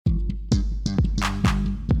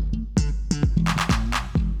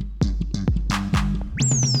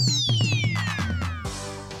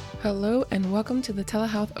Hello and welcome to the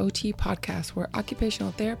Telehealth OT podcast, where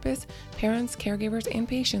occupational therapists, parents, caregivers, and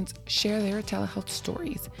patients share their telehealth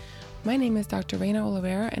stories. My name is Dr. Reina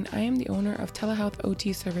Oliveira, and I am the owner of Telehealth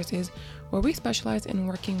OT Services, where we specialize in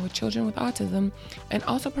working with children with autism and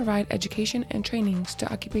also provide education and trainings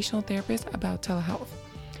to occupational therapists about telehealth.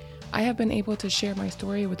 I have been able to share my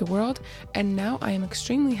story with the world, and now I am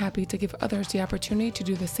extremely happy to give others the opportunity to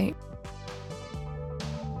do the same.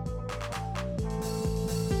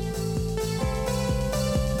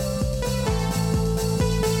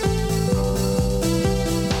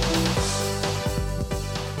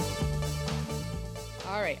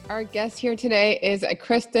 Our guest here today is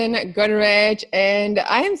Kristen Goodrich, and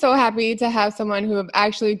I am so happy to have someone who I've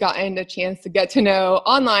actually gotten a chance to get to know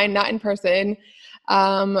online, not in person.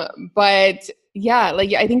 But yeah,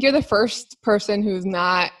 I think you're the first person who's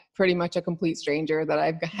not pretty much a complete stranger that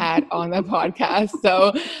I've had on the podcast.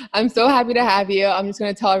 So I'm so happy to have you. I'm just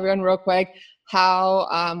going to tell everyone real quick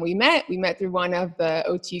how we met. We met through one of the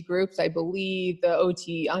OT groups, I believe the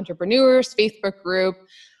OT Entrepreneurs Facebook group,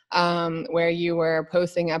 where you were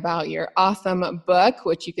posting about your awesome book,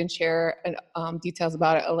 which you can share details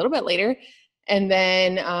about it a little bit later. And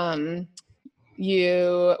then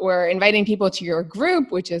you were inviting people to your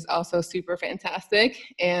group, which is also super fantastic.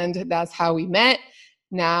 And that's how we met.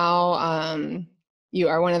 Now you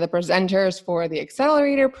are one of the presenters for the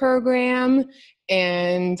Accelerator program.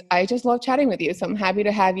 And I just love chatting with you. So I'm happy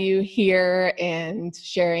to have you here and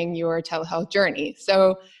sharing your telehealth journey.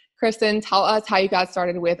 So Kristen, tell us how you got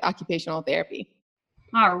started with occupational therapy.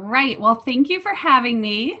 All right. Well, thank you for having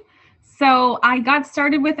me. So I got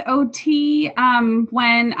started with OT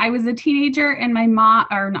when I was a teenager, and my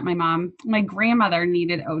grandmother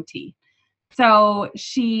needed OT. So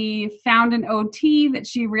she found an OT that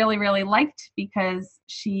she really, really liked because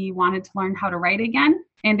she wanted to learn how to write again.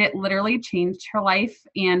 And it literally changed her life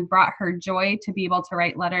and brought her joy to be able to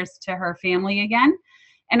write letters to her family again.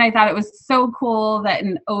 And I thought it was so cool that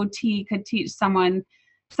an OT could teach someone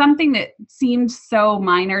something that seemed so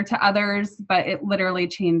minor to others, but it literally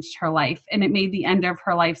changed her life. And it made the end of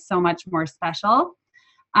her life so much more special.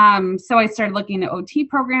 So I started looking at OT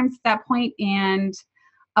programs at that point and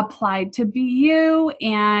applied to BU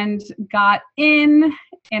and got in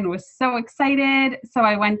and was so excited. So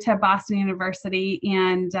I went to Boston University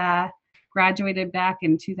and graduated back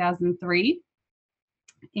in 2003.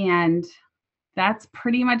 And that's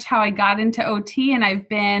pretty much how I got into OT, and I've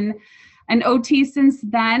been an OT since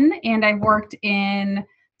then, and I've worked in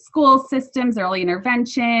school systems, early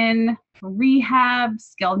intervention, rehab,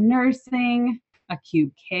 skilled nursing,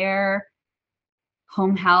 acute care,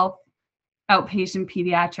 home health, outpatient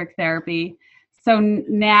pediatric therapy. So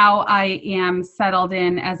now I am settled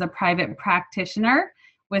in as a private practitioner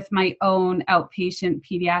with my own outpatient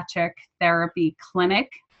pediatric therapy clinic,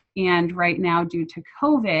 and right now, due to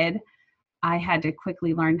COVID, I had to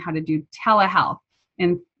quickly learn how to do telehealth,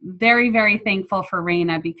 and very, very thankful for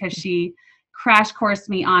Reina because she crash coursed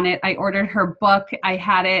me on it. I ordered her book. I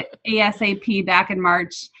had it ASAP back in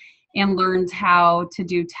March and learned how to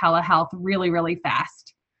do telehealth really, really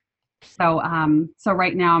fast. So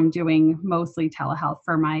right now I'm doing mostly telehealth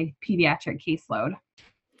for my pediatric caseload.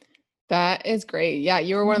 That is great. Yeah,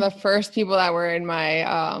 you were one of the first people that were in my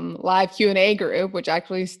live Q&A group, which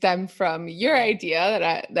actually stemmed from your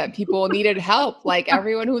idea that people needed help. Like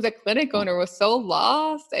everyone who's a clinic owner was so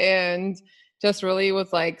lost and just really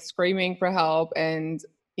was like screaming for help. And,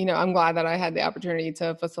 I'm glad that I had the opportunity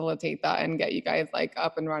to facilitate that and get you guys like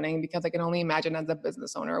up and running, because I can only imagine as a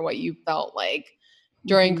business owner what you felt like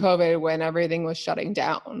during COVID when everything was shutting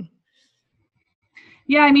down.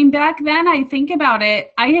 Yeah, I mean, back then, I think about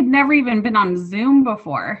it, I had never even been on Zoom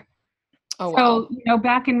before. Oh, wow. So,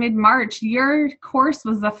 back in mid-March, your course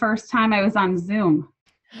was the first time I was on Zoom.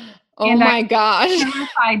 Oh my gosh. I was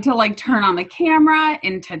terrified to turn on the camera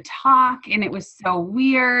and to talk, and it was so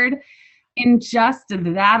weird. And just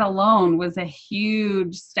that alone was a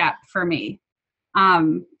huge step for me.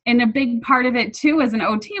 And a big part of it too, as an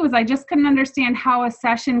OT, was I just couldn't understand how a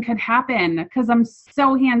session could happen because I'm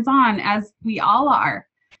so hands-on, as we all are.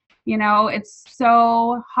 It's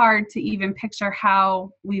so hard to even picture how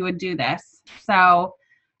we would do this. So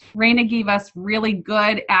Reina gave us really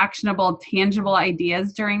good, actionable, tangible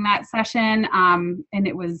ideas during that session. And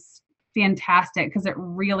it was fantastic because it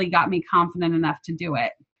really got me confident enough to do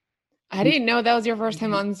it. I didn't know that was your first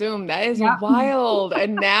time on Zoom. That is wild.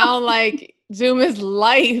 And now Zoom is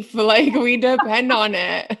life. We depend on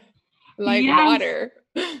it like water.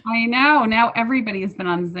 I know. Now everybody's been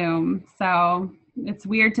on Zoom. So it's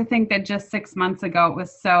weird to think that just 6 months ago it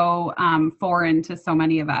was so foreign to so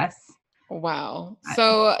many of us. Wow.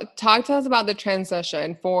 So talk to us about the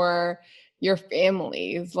transition for your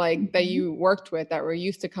families, like that you worked with that were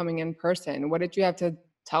used to coming in person. What did you have to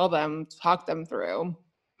tell them, talk them through?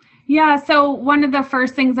 Yeah, so one of the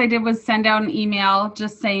first things I did was send out an email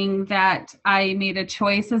just saying that I made a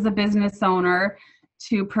choice as a business owner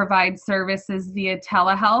to provide services via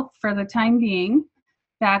telehealth for the time being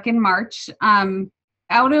back in March.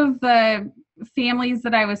 Out of the families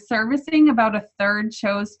that I was servicing, about a third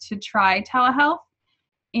chose to try telehealth,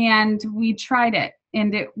 and we tried it,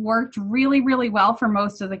 and it worked really, really well for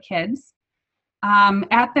most of the kids.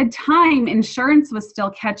 At the time, insurance was still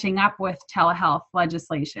catching up with telehealth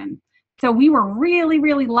legislation. So we were really,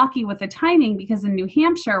 really lucky with the timing because in New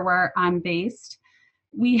Hampshire, where I'm based,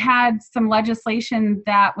 we had some legislation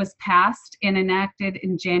that was passed and enacted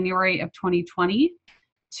in January of 2020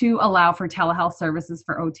 to allow for telehealth services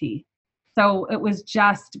for OT. So it was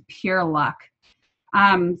just pure luck.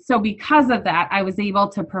 So because of that, I was able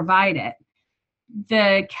to provide it.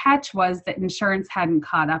 The catch was that insurance hadn't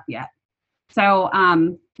caught up yet. So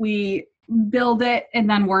we billed it and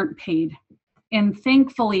then weren't paid. And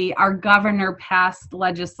thankfully, our governor passed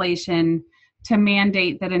legislation to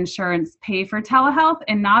mandate that insurance pay for telehealth,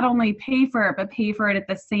 and not only pay for it, but pay for it at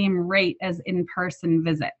the same rate as in-person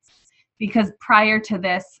visits. Because prior to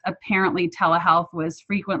this, apparently telehealth was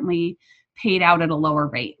frequently paid out at a lower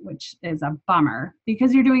rate, which is a bummer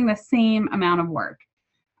because you're doing the same amount of work.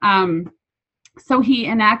 So he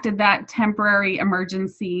enacted that temporary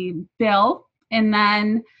emergency bill, and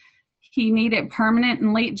then he made it permanent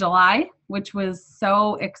in late July, which was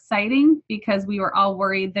so exciting because we were all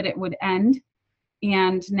worried that it would end.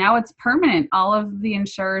 And now it's permanent. All of the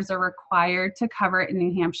insurers are required to cover it in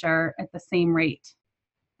New Hampshire at the same rate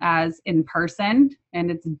as in person, and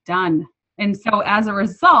it's done. And so as a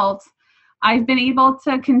result, I've been able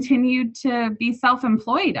to continue to be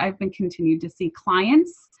self-employed. I've been continued to see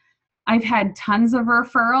clients. I've had tons of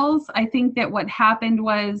referrals. I think that what happened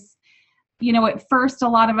was, at first a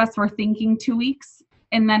lot of us were thinking 2 weeks,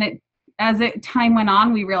 and then as time went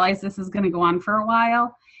on, we realized this is going to go on for a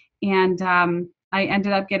while. And I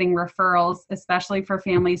ended up getting referrals, especially for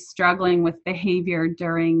families struggling with behavior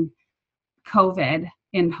during COVID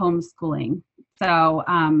in homeschooling. So,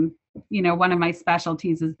 one of my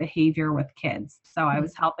specialties is behavior with kids. So I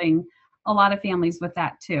was helping a lot of families with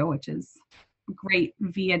that too, which is great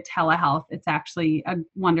via telehealth. It's actually a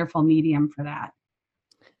wonderful medium for that.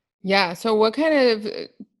 Yeah. So what kind of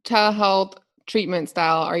telehealth treatment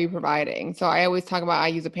style are you providing? So I always talk about, I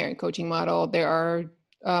use a parent coaching model. There are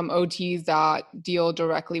OTs that deal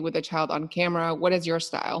directly with the child on camera. What is your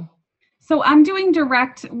style? So I'm doing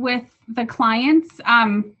direct with the clients.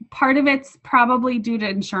 Part of it's probably due to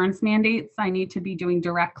insurance mandates. I need to be doing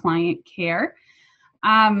direct client care.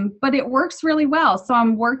 But it works really well. So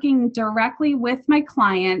I'm working directly with my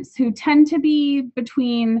clients who tend to be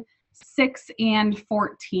between 6 and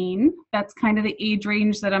 14. That's kind of the age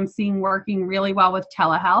range that I'm seeing working really well with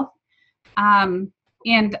telehealth.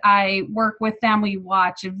 And I work with them. We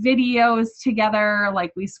watch videos together,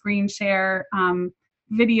 like we screen share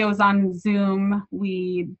videos on Zoom.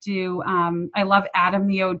 We do, I love Adam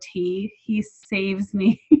the OT. He saves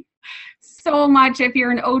me so much. If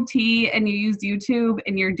you're an OT and you use YouTube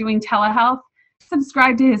and you're doing telehealth,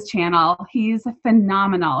 subscribe to his channel. He's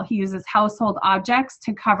phenomenal. He uses household objects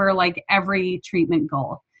to cover like every treatment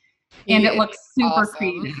goal. And it looks super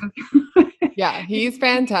creative. Yeah, he's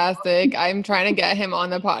fantastic. I'm trying to get him on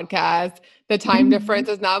the podcast. The time difference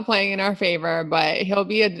is not playing in our favor, but he'll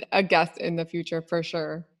be a guest in the future for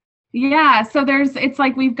sure. Yeah. So it's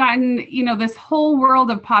like we've gotten, this whole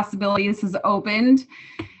world of possibilities has opened.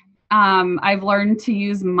 I've learned to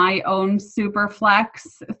use my own super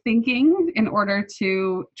flex thinking in order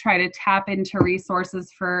to try to tap into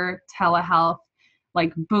resources for telehealth,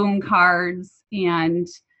 like boom cards and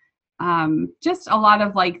just a lot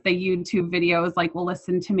of like the YouTube videos, like we'll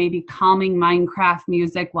listen to maybe calming Minecraft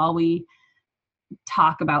music while we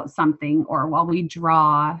talk about something or while we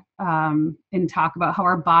draw and talk about how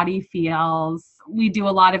our body feels. We do a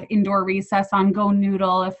lot of indoor recess on Go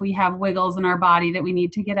Noodle if we have wiggles in our body that we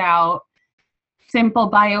need to get out. Simple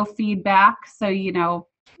biofeedback. So,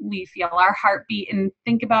 we feel our heartbeat and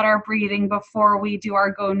think about our breathing before we do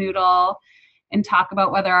our Go Noodle and talk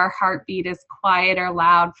about whether our heartbeat is quiet or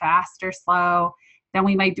loud, fast or slow. Then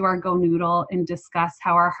we might do our Go Noodle and discuss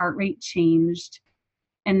how our heart rate changed.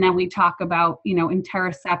 And then we talk about,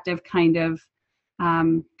 interoceptive kind of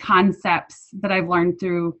concepts that I've learned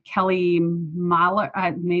through Kelly Mahler.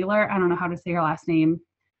 I don't know how to say her last name,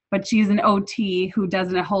 but she's an OT who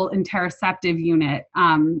does a whole interoceptive unit.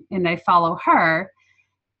 And I follow her,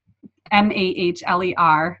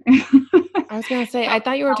 Mahler. I was gonna say, I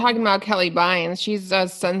thought you were talking about Kelly Bynes. She's a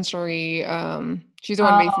sensory, she's the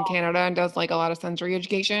one based in Oh, Canada and does like a lot of sensory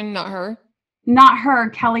education, not her. not her,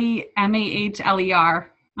 Kelly,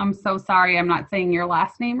 Mahler. I'm so sorry, I'm not saying your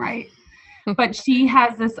last name right. But she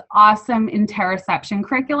has this awesome interoception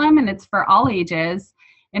curriculum, and it's for all ages,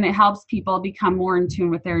 and it helps people become more in tune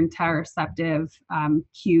with their interoceptive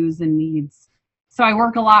cues and needs. So I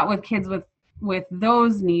work a lot with kids with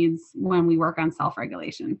those needs when we work on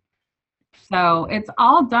self-regulation. So it's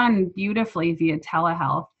all done beautifully via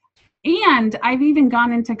telehealth. And I've even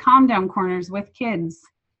gone into calm down corners with kids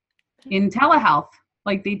in telehealth.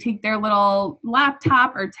 Like they take their little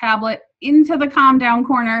laptop or tablet into the calm down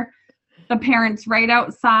corner, the parents right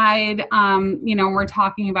outside. We're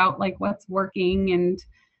talking about like what's working and,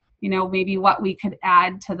 maybe what we could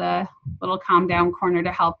add to the little calm down corner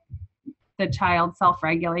to help the child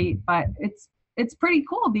self-regulate. But it's pretty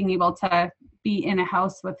cool being able to be in a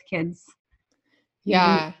house with kids.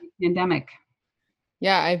 Yeah. Pandemic.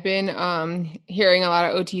 Yeah, I've been hearing a lot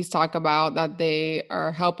of OTs talk about that they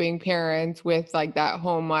are helping parents with like that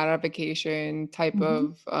home modification type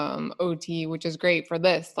of OT, which is great for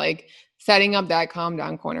this, like setting up that calm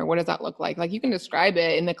down corner. What does that look like? Like you can describe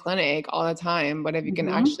it in the clinic all the time, but if you can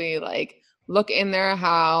actually like look in their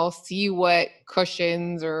house, see what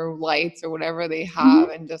cushions or lights or whatever they have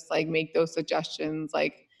and just like make those suggestions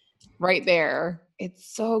like right there.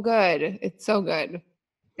 It's so good. It's so good.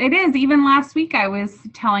 It is. Even last week, I was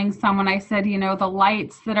telling someone, I said, the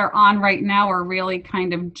lights that are on right now are really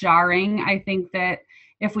kind of jarring. I think that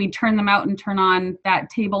if we turn them out and turn on that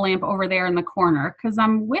table lamp over there in the corner, because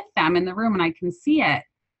I'm with them in the room and I can see it,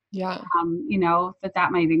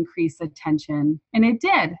 that might increase attention. And it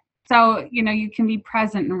did. So, you can be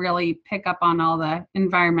present and really pick up on all the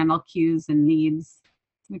environmental cues and needs,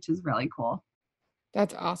 which is really cool.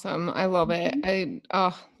 That's awesome. I love it.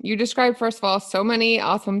 You described, first of all, so many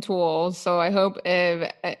awesome tools. So I hope if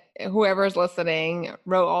whoever's listening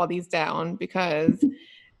wrote all these down, because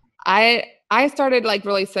I started like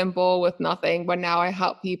really simple with nothing, but now I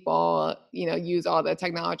help people, use all the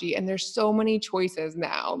technology, and there's so many choices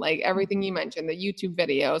now, like everything you mentioned, the YouTube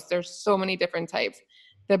videos, there's so many different types,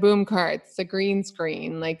 the boom carts, the green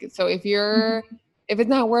screen. Like, so if it's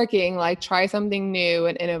not working, like try something new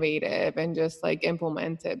and innovative and just like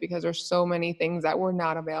implement it, because there's so many things that were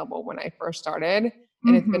not available when I first started.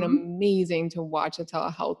 And it's been amazing to watch the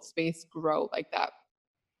telehealth space grow like that.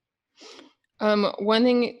 One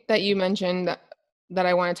thing that you mentioned that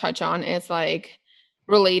I want to touch on is like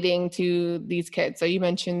relating to these kids. So you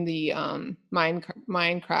mentioned the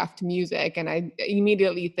Minecraft music, and I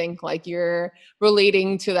immediately think like you're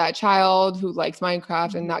relating to that child who likes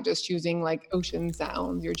Minecraft and not just choosing like ocean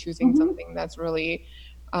sounds. You're choosing something that's really,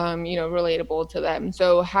 relatable to them.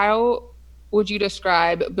 So how would you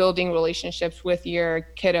describe building relationships with your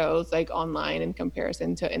kiddos like online in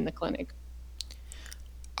comparison to in the clinic?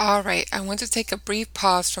 All right, I want to take a brief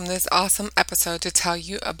pause from this awesome episode to tell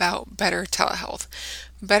you about Better Telehealth.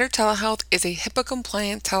 Better Telehealth is a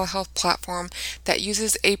HIPAA-compliant telehealth platform that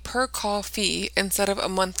uses a per-call fee instead of a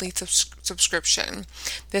monthly subscription.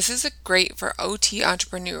 This is great for OT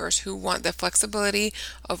entrepreneurs who want the flexibility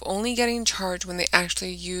of only getting charged when they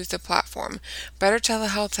actually use the platform. Better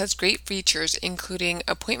Telehealth has great features including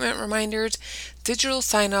appointment reminders, digital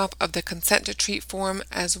sign-off of the consent to treat form,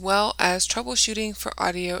 as well as troubleshooting for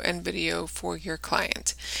audio and video for your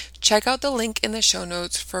client. Check out the link in the show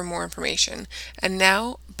notes for more information. And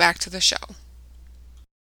now, back to the show.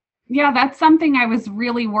 Yeah, that's something I was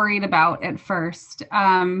really worried about at first.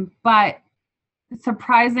 But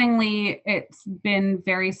surprisingly, it's been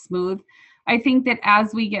very smooth. I think that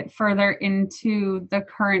as we get further into the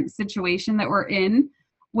current situation that we're in,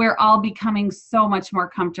 we're all becoming so much more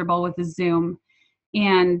comfortable with the Zoom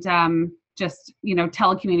and just,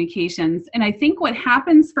 telecommunications. And I think what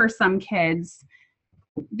happens for some kids,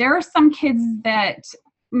 there are some kids that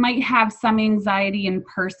might have some anxiety in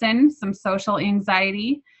person, some social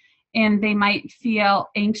anxiety, and they might feel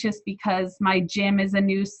anxious because my gym is a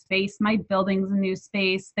new space, my building's a new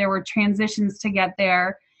space, there were transitions to get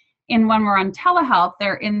there. And when we're on telehealth,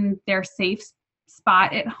 they're in their safe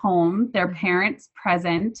spot at home, their parents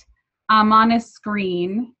present, on a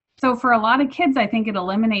screen. So for a lot of kids, I think it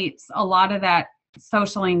eliminates a lot of that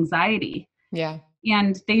social anxiety. Yeah.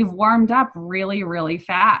 And they've warmed up really, really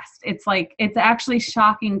fast. It's like, it's actually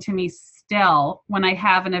shocking to me still when I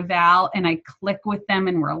have an eval and I click with them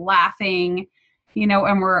and we're laughing,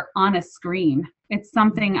 and we're on a screen. It's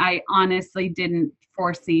something I honestly didn't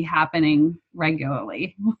foresee happening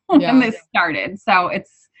regularly when this started. So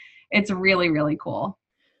it's really, really cool.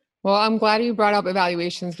 Well, I'm glad you brought up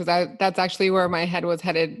evaluations because that's actually where my head was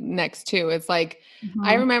headed next too. It's like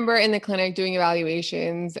I Mhm. remember in the clinic doing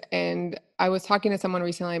evaluations, and I was talking to someone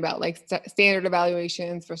recently about like standard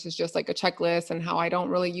evaluations versus just like a checklist, and how I don't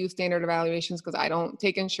really use standard evaluations because I don't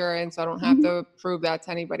take insurance, so I don't have Mhm. to prove that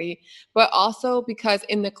to anybody. But also because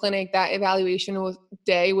in the clinic that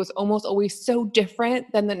day was almost always so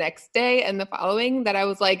different than the next day and the following, that I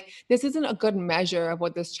was like, this isn't a good measure of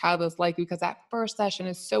what this child is like, because that first session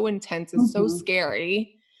is so intense, it's so Mhm.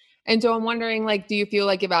 scary. And so I'm wondering, like, do you feel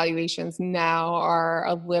like evaluations now are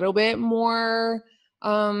a little bit more,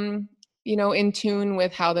 um, in tune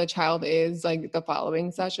with how the child is, like the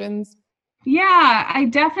following sessions? Yeah,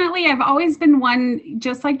 I've always been one,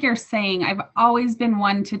 just like you're saying, I've always been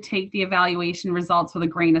one to take the evaluation results with a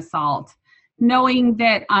grain of salt, knowing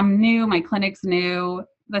that I'm new, my clinic's new,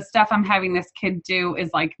 the stuff I'm having this kid do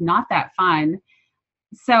is like not that fun.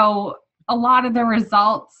 So a lot of the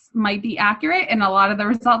results might be accurate and a lot of the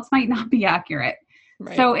results might not be accurate.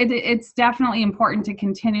 Right. So it's definitely important to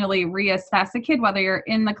continually reassess a kid, whether you're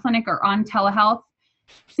in the clinic or on telehealth.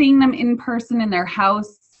 Seeing them in person in their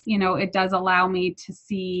house, it does allow me to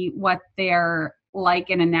see what they're like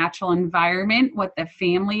in a natural environment, what the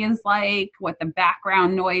family is like, what the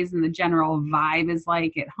background noise and the general vibe is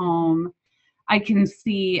like at home. I can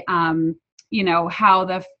see, how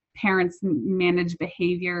the parents manage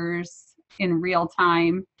behaviors in real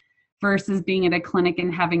time versus being at a clinic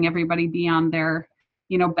and having everybody be on their,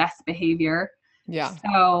 best behavior. Yeah.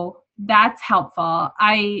 So that's helpful.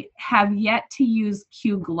 I have yet to use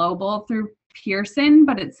Q Global through Pearson,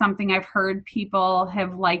 but it's something I've heard people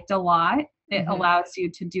have liked a lot. It Hmm. allows you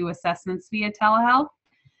to do assessments via telehealth.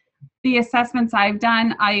 The assessments I've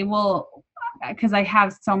done, I will, because I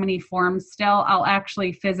have so many forms still, I'll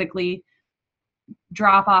actually physically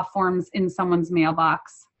drop off forms in someone's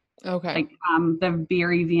mailbox, Okay. like the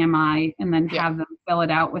Beery VMI, and then Yeah. have them fill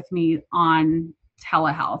it out with me on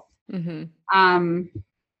telehealth. Hmm. Um,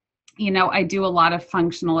 I do a lot of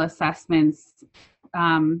functional assessments.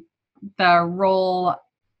 Um, the role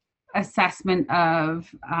assessment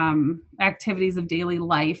of activities of daily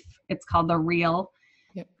life, it's called the REAL.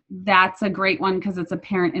 Yep. That's a great one because it's a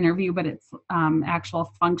parent interview, but it's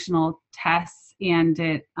actual functional tests, and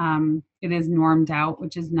it is normed out,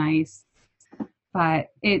 which is nice. But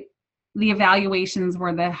the evaluations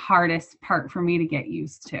were the hardest part for me to get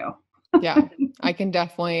used to. Yeah. I can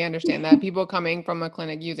definitely understand that. People coming from a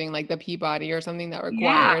clinic using like the Peabody or something that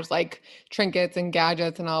Yeah. requires like trinkets and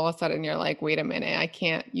gadgets, and all of a sudden you're like, wait a minute, I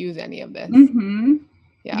can't use any of this. Mm-hmm.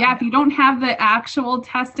 Yeah. Yeah, if you don't have the actual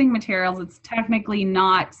testing materials, it's technically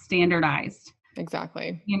not standardized,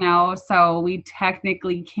 Exactly. so we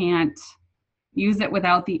technically can't use it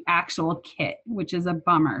without the actual kit, which is a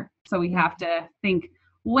bummer. So we have to think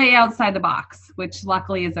way outside the box, which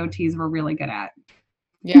luckily as OTs we're really good at.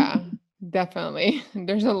 Yeah, definitely.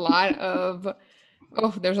 There's a lot of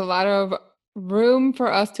room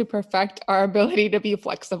for us to perfect our ability to be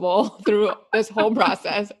flexible through this whole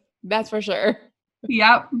process. That's for sure.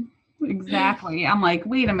 Yep, exactly. I'm like,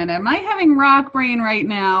 wait a minute, am I having rock brain right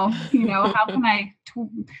now? How can I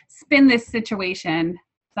spin this situation?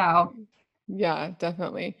 So, Yeah,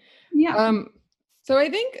 definitely. yeah. Um, so I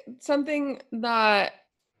think something that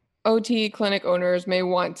OT clinic owners may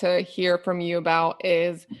want to hear from you about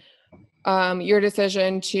is your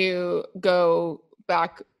decision to go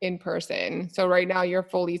back in person. So right now you're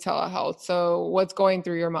fully telehealth. So what's going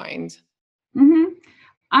through your mind? hmm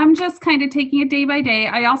I'm just kind of taking it day by day.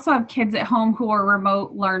 I also have kids at home who are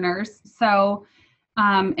remote learners. So,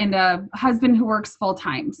 and a husband who works full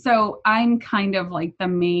time. So I'm kind of like the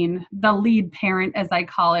lead parent, as I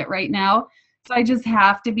call it right now. So I just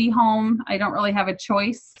have to be home. I don't really have a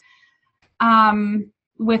choice.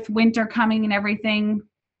 With winter coming and everything,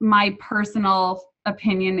 my personal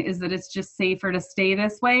opinion is that it's just safer to stay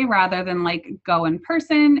this way rather than like go in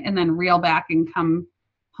person and then reel back and come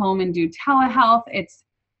home and do telehealth. It's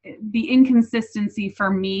the inconsistency for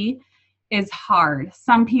me is hard.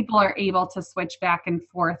 Some people are able to switch back and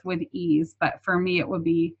forth with ease, but for me, it would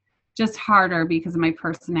be just harder because of my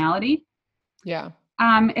personality. Yeah.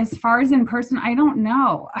 As far as in person, I don't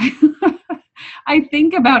know. I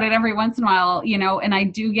think about it every once in a while, and I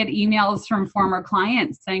do get emails from former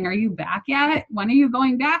clients saying, "Are you back yet? When are you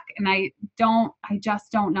going back?" And I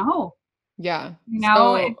just don't know. Yeah. It's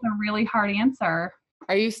So a really hard answer.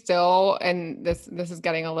 are you still, and this is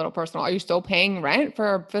getting a little personal, are you still paying rent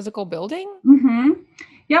for a physical building? Mm-hmm.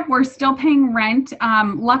 Yep, we're still paying rent.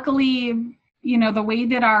 Luckily, the way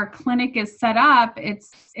that our clinic is set up,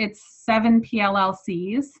 it's 7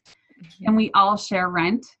 PLLCs, and we all share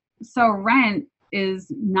rent. So rent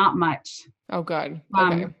is not much. Oh, good.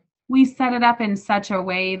 Okay. we set it up in such a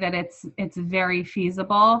way that it's very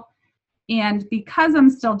feasible. And because I'm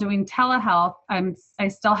still doing telehealth, I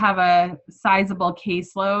still have a sizable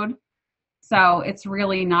caseload. So it's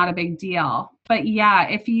really not a big deal. But yeah,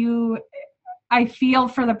 I feel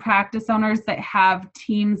for the practice owners that have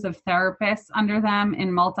teams of therapists under them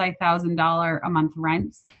in multi-$1,000 a month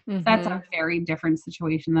rents. Mm-hmm. That's a very different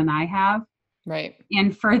situation than I have. Right.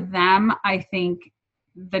 And for them, I think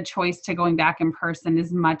the choice to going back in person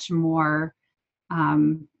is much more,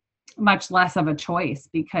 much less of a choice,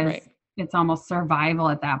 because it's almost survival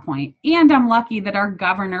at that point. And I'm lucky that our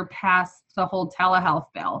governor passed the whole telehealth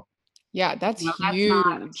bill. Yeah, that's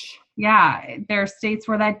huge. There are states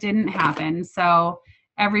where that didn't happen. So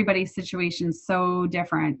everybody's situation's so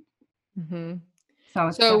different. Mm-hmm.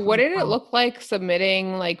 So what did it look like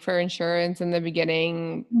submitting like for insurance in the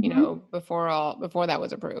beginning, before that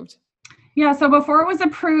was approved? Yeah, so before it was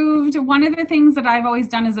approved, one of the things that I've always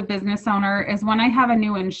done as a business owner is when I have a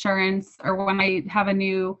new insurance or when I have a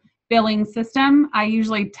new billing system, I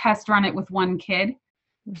usually test run it with one kid.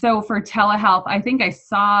 So for telehealth, I think I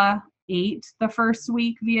saw 8 the first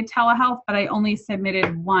week via telehealth, but I only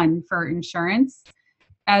submitted 1 for insurance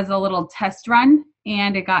as a little test run,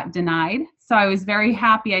 and it got denied. So I was very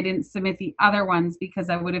happy I didn't submit the other ones, because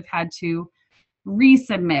I would have had to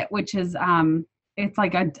resubmit, which is it's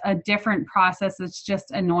like a different process. It's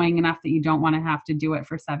just annoying enough that you don't want to have to do it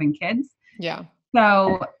for 7 kids. Yeah.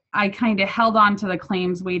 So I kind of held on to the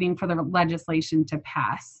claims waiting for the legislation to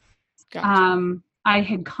pass. Gotcha. I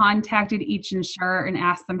had contacted each insurer and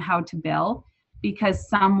asked them how to bill, because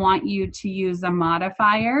some want you to use a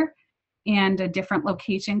modifier and a different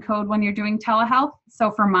location code when you're doing telehealth.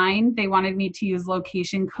 So for mine, they wanted me to use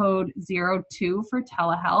location code 02 for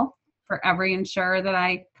telehealth for every insurer that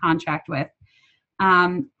I contract with.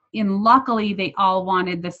 And luckily, they all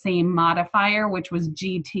wanted the same modifier, which was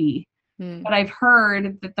GT. But I've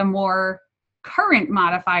heard that the more current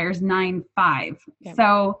modifier is 95. Yeah.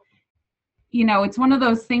 So, it's one of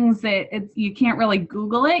those things that you can't really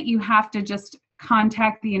Google it. You have to just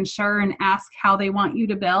contact the insurer and ask how they want you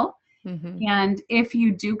to bill. Mm-hmm. And if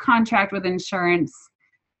you do contract with insurance,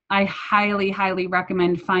 I highly, highly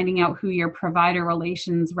recommend finding out who your provider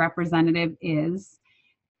relations representative is.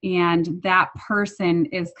 And that person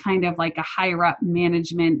is kind of like a higher up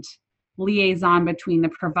management liaison between the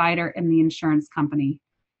provider and the insurance company.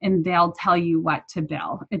 And they'll tell you what to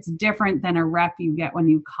bill. It's different than a rep you get when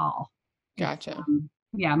you call. Gotcha.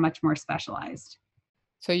 Much more specialized.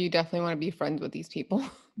 So you definitely want to be friends with these people.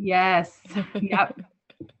 Yes. Yep.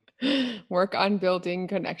 Work on building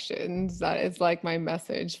connections. That is like my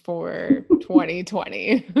message for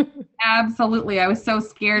 2020. Absolutely. I was so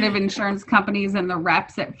scared of insurance companies and the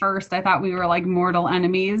reps at first. I thought we were like mortal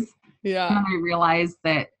enemies. Yeah. And then I realized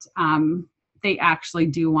that they actually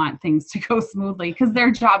do want things to go smoothly, because their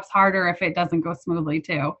job's harder if it doesn't go smoothly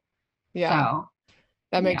too. Yeah. So,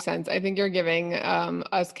 that makes sense. I think you're giving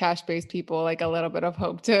us cash-based people like a little bit of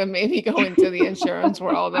hope to maybe go into the insurance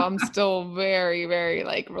world. I'm still very, very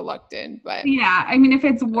like reluctant, but yeah, I mean, if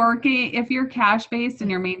it's working, if you're cash-based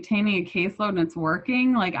and you're maintaining a caseload and it's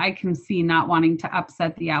working, like I can see not wanting to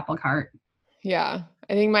upset the apple cart. Yeah.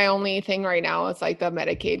 I think my only thing right now is like the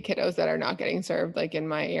Medicaid kiddos that are not getting served like in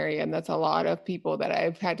my area. And that's a lot of people that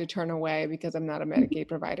I've had to turn away because I'm not a Medicaid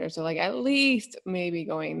provider. So like at least maybe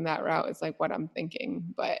going that route is like what I'm thinking.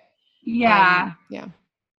 But yeah.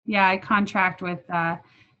 I contract with the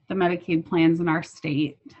Medicaid plans in our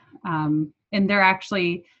state. And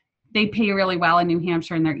they pay really well in New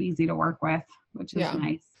Hampshire, and they're easy to work with, which is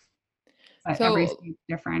nice. But every state's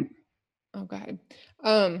different. Oh, go ahead.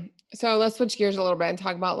 So let's switch gears a little bit and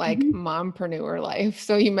talk about like mompreneur life.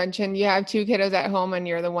 So you mentioned you have 2 kiddos at home and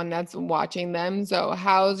you're the one that's watching them. So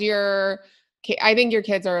I think your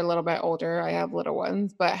kids are a little bit older. I have little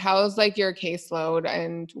ones, but how's like your caseload,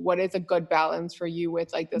 and what is a good balance for you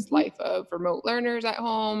with like this life of remote learners at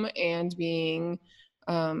home and being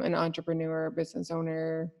an entrepreneur, business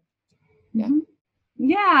owner? Yeah.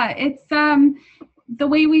 Yeah, it's the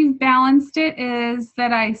way we've balanced it is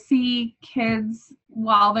that I see kids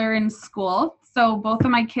while they're in school. So both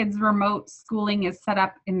of my kids' remote schooling is set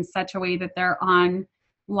up in such a way that they're on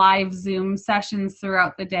live Zoom sessions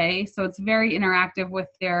throughout the day. So it's very interactive with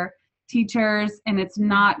their teachers, and it's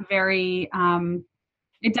not very,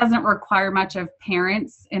 it doesn't require much of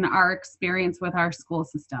parents in our experience with our school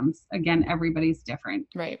systems. Again, everybody's different.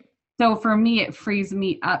 Right. So for me, it frees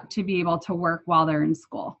me up to be able to work while they're in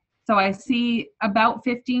school. So I see about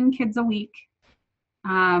 15 kids a week,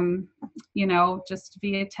 just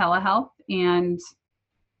via telehealth. And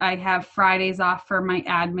I have Fridays off for my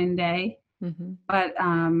admin day. Mm-hmm.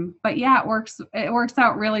 But yeah, it works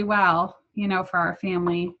out really well, for our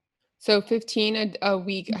family. So 15 a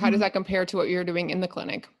week, how does Mhm. that compare to what you're doing in the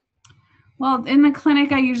clinic? Well, in the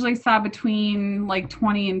clinic, I usually saw between like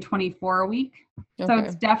 20 and 24 a week. So Okay.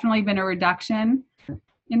 it's definitely been a reduction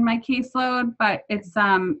in my caseload, but it's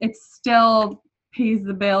still pays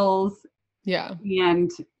the bills Yeah. and,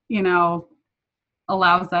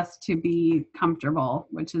 allows us to be comfortable,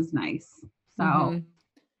 which is nice. So, Mm-hmm.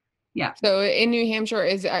 yeah. So in New Hampshire,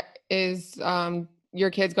 is your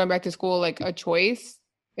kids going back to school like a choice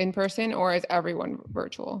in person, or is everyone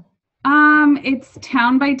virtual? It's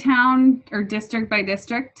town by town or district by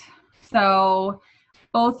district. So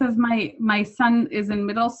both of my son is in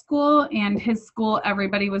middle school, and his school,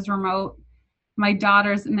 everybody was remote. My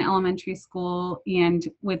daughter's in elementary school, and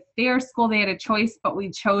with their school, they had a choice, but we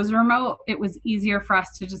chose remote. It was easier for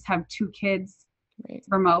us to just have 2 kids Right.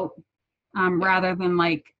 remote, rather than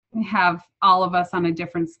like have all of us on a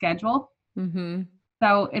different schedule. Mm-hmm.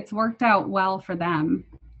 So it's worked out well for them.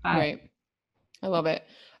 But Right. I love it.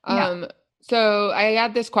 yeah. So I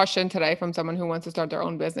had this question today from someone who wants to start their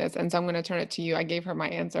own business, and so I'm going to turn it to you. I gave her my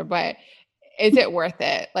answer, but is it worth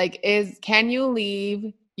it? Like, can you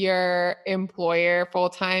leave your employer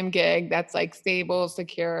full-time gig that's like stable,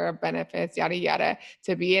 secure, benefits, yada yada,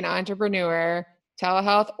 to be an entrepreneur,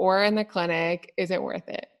 telehealth, or in the clinic? Is it worth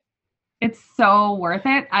it? It's so worth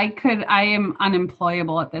it. I am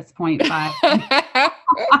unemployable at this point, but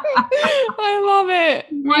I love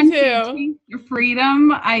it. Me once you too. taste your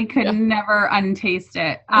freedom, I could Yeah. never untaste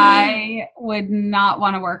it. I would not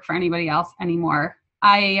want to work for anybody else anymore.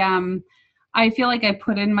 I feel like I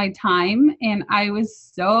put in my time, and I was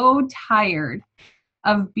so tired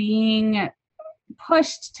of being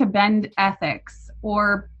pushed to bend ethics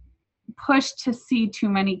or pushed to see too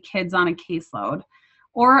many kids on a caseload.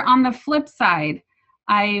 Or on the flip side,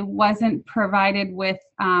 I wasn't provided with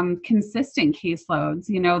consistent caseloads.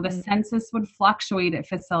 The census would fluctuate at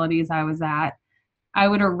facilities I was at. I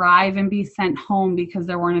would arrive and be sent home because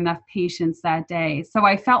there weren't enough patients that day. So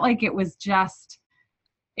I felt like it was just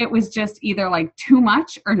either like too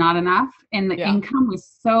much or not enough. And the Yeah. income was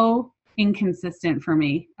so inconsistent for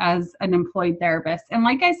me as an employed therapist. And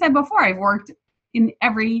like I said before, I've worked in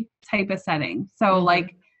every type of setting. So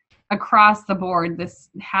like across the board, this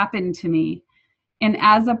happened to me. And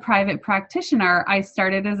as a private practitioner, I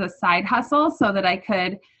started as a side hustle so that I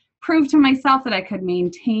could prove to myself that I could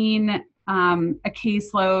maintain a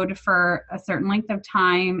caseload for a certain length of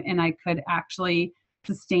time, and I could actually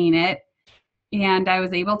sustain it. And I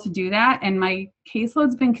was able to do that. And my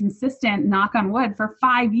caseload's been consistent, knock on wood, for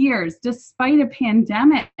 5 years, despite a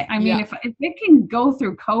pandemic. I mean, Yeah. if it can go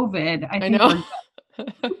through COVID, I think know. we're good.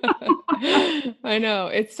 I know.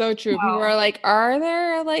 It's so true. People are like,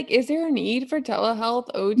 is there a need for telehealth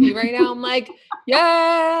OT right now? I'm like,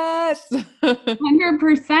 yes.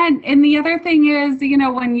 100%. And the other thing is,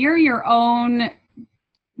 when you're your own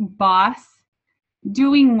boss,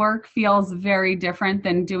 doing work feels very different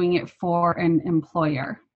than doing it for an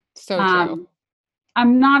employer. So true.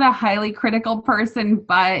 I'm not a highly critical person,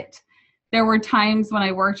 but there were times when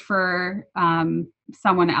I worked for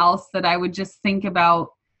someone else that I would just think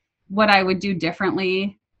about what I would do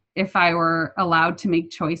differently if I were allowed to make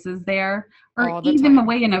choices there, or even the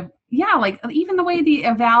way even the way the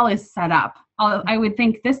eval is set up. I would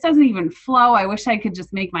think, this doesn't even flow. I wish I could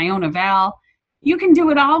just make my own eval. You can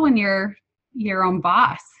do it all when you're your own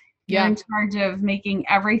boss. You're in charge of making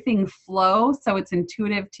everything flow so it's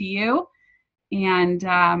intuitive to you.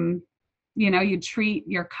 And, you treat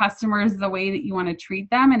your customers the way that you want to treat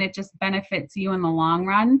them, and it just benefits you in the long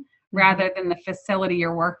run rather than the facility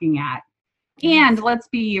you're working at. And let's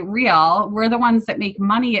be real, we're the ones that make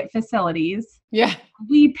money at facilities. Yeah.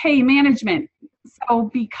 We pay management. So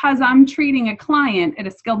because I'm treating a client at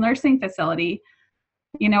a skilled nursing facility,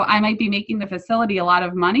 I might be making the facility a lot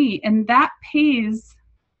of money, and that pays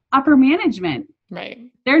upper management. Right.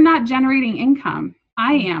 They're not generating income.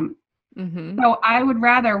 I am. Mm-hmm. So I would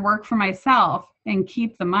rather work for myself and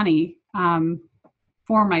keep the money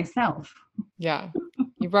for myself. Yeah.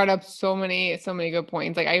 You brought up so many good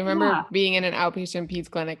points. Like, I remember being in an outpatient peds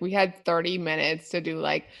clinic. We had 30 minutes to do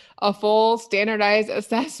like a full standardized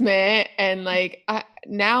assessment. And like,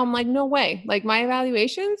 now I'm like, no way. Like, my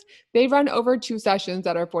evaluations, they run over 2 sessions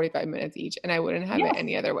that are 45 minutes each, and I wouldn't have it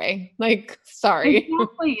any other way. Like, sorry.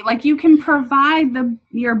 Exactly. Like, you can provide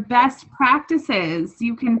your best practices.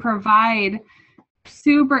 You can provide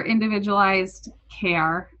super individualized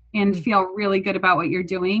care and feel really good about what you're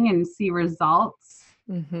doing and see results.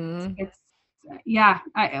 It's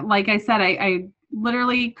like I said, I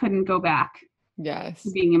literally couldn't go back to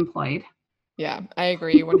being employed. Yeah, I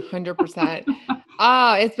agree 100%.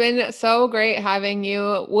 It's been so great having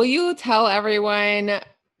you. Will you tell everyone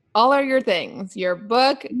all of your things, your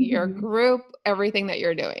book, your group, everything that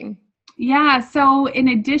you're doing? Yeah. So in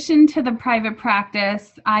addition to the private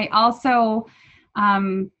practice, I also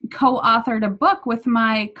co-authored a book with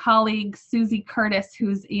my colleague, Susie Curtis,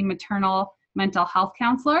 who's a maternal mental health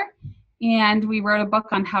counselor. And we wrote a book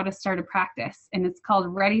on how to start a practice, and it's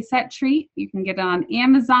called Ready, Set, Treat. You can get it on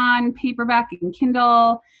Amazon, paperback, and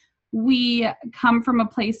Kindle. We come from a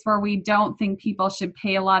place where we don't think people should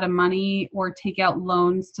pay a lot of money or take out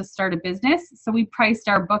loans to start a business. So we priced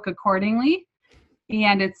our book accordingly,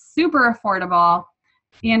 and it's super affordable.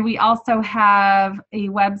 And we also have a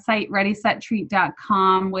website,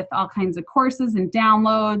 readysettreat.com, with all kinds of courses and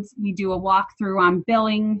downloads. We do a walkthrough on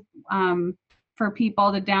billing for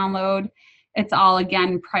people to download. It's all,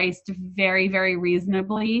 again, priced very, very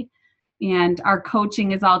reasonably. And our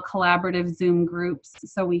coaching is all collaborative Zoom groups,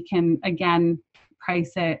 so we can, again,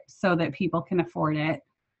 price it so that people can afford it.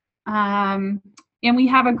 And we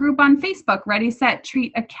have a group on Facebook, Ready, Set,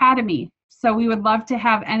 Treat Academy. So we would love to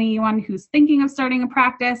have anyone who's thinking of starting a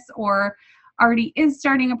practice or already is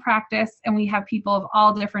starting a practice, and we have people of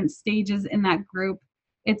all different stages in that group.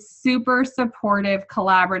 It's super supportive,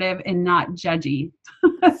 collaborative, and not judgy.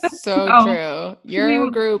 So true.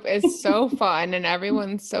 Your group is so fun, and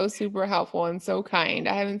everyone's so super helpful and so kind.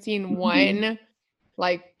 I haven't seen one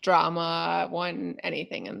like drama, one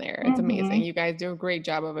anything in there. It's amazing. You guys do a great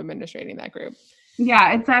job of administrating that group.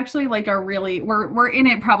 Yeah, it's actually like we're in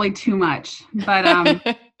it probably too much, but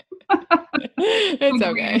it's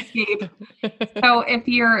okay. So if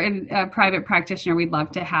you're a private practitioner, we'd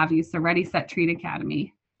love to have you. So Ready, Set, Treat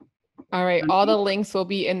Academy. All right. All the links will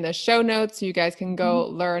be in the show notes, so you guys can go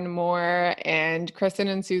learn more. And Kristen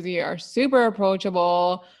and Susie are super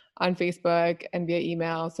approachable on Facebook and via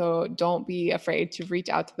email. So don't be afraid to reach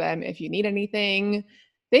out to them if you need anything.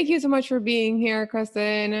 Thank you so much for being here,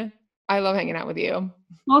 Kristen. I love hanging out with you.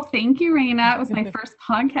 Well, thank you, Raina. It was my first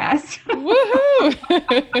podcast. Woohoo!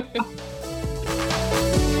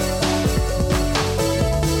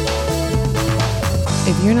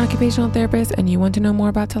 If you're an occupational therapist and you want to know more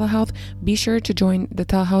about telehealth, be sure to join the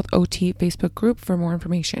Telehealth OT Facebook group for more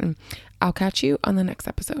information. I'll catch you on the next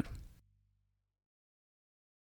episode.